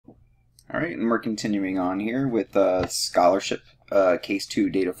All right, and we're continuing on here with scholarship case 2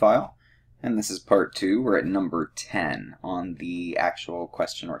 data file, and this is part 2. We're at number 10 on the actual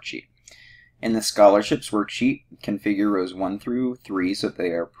question worksheet. In the scholarships worksheet, configure rows 1 through 3 so that they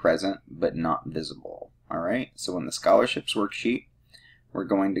are present but not visible. All right, so in the scholarships worksheet, we're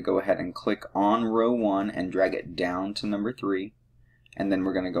going to go ahead and click on row 1 and drag it down to number 3, and then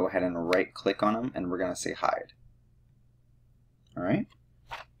we're going to go ahead and right click on them and we're going to say hide. All right.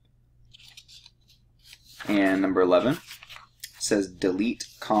 And number 11 says delete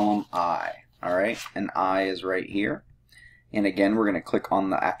column I. All right, and I is right here. And again, we're going to click on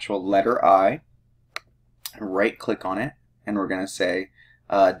the actual letter I, right click on it, and we're going to say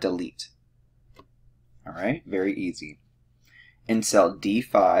delete. All right, very easy. In cell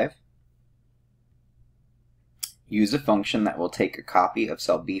D5, use a function that will take a copy of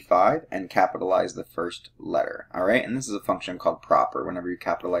cell B5 and capitalize the first letter. All right, and this is a function called proper. Whenever you're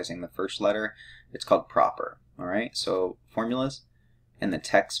capitalizing the first letter, it's called proper. All right, so formulas in the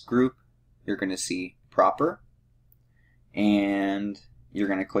text group, you're going to see proper, and you're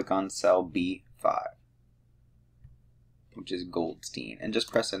going to click on cell B5, which is Goldstein, and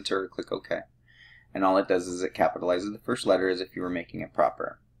just press enter or click OK. And all it does is it capitalizes the first letter as if you were making it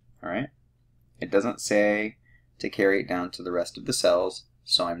proper. All right, it doesn't say to carry it down to the rest of the cells,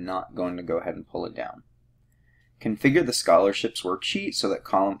 so I'm not going to go ahead and pull it down. Configure the scholarships worksheet so that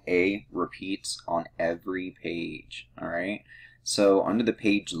column A repeats on every page. All right, so under the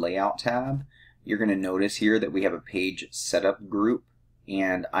page layout tab, you're going to notice here that we have a page setup group,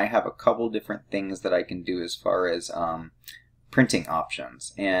 and I have a couple different things that I can do as far as printing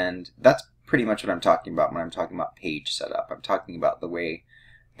options, and that's pretty much what I'm talking about when I'm talking about page setup. I'm talking about the way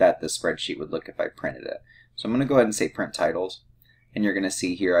that the spreadsheet would look if I printed it. So I'm going to go ahead and say print titles, and you're going to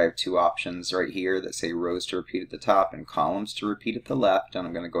see here I have two options right here that say rows to repeat at the top and columns to repeat at the left, and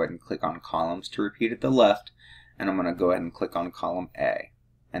I'm going to go ahead and click on columns to repeat at the left, and I'm going to go ahead and click on column A,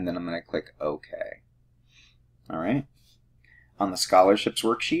 and then I'm going to click OK. All right. On the scholarships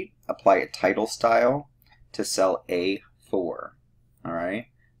worksheet, apply a title style to cell A4. All right,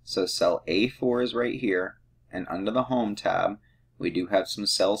 so cell A4 is right here, and under the Home tab, we do have some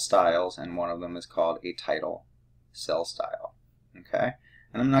cell styles, and one of them is called a title cell style. Okay,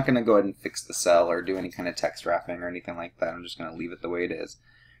 and I'm not going to go ahead and fix the cell or do any kind of text wrapping or anything like that. I'm just going to leave it the way it is.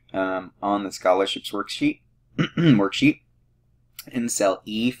 On the scholarships worksheet, in cell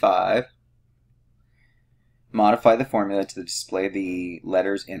E5, modify the formula to display the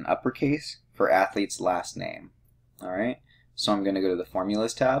letters in uppercase for athlete's last name. All right, so I'm going to go to the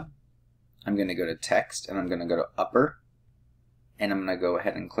formulas tab. I'm going to go to text, and I'm going to go to upper, and I'm going to go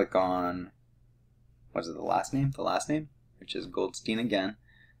ahead and click on, what is it, the last name? The last name, which is Goldstein again.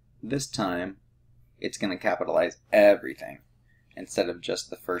 This time, it's going to capitalize everything instead of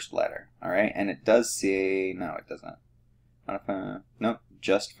just the first letter. All right, and it does say, no, it doesn't. Nope,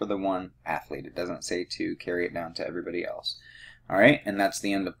 just for the one athlete. It doesn't say to carry it down to everybody else. All right, and that's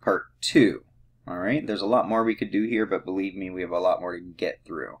the end of part 2. All right, there's a lot more we could do here, but believe me, we have a lot more to get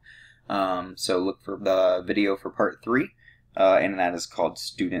through. So look for the video for part 3, and that is called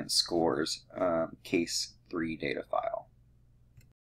Student Scores Case 3 Data File.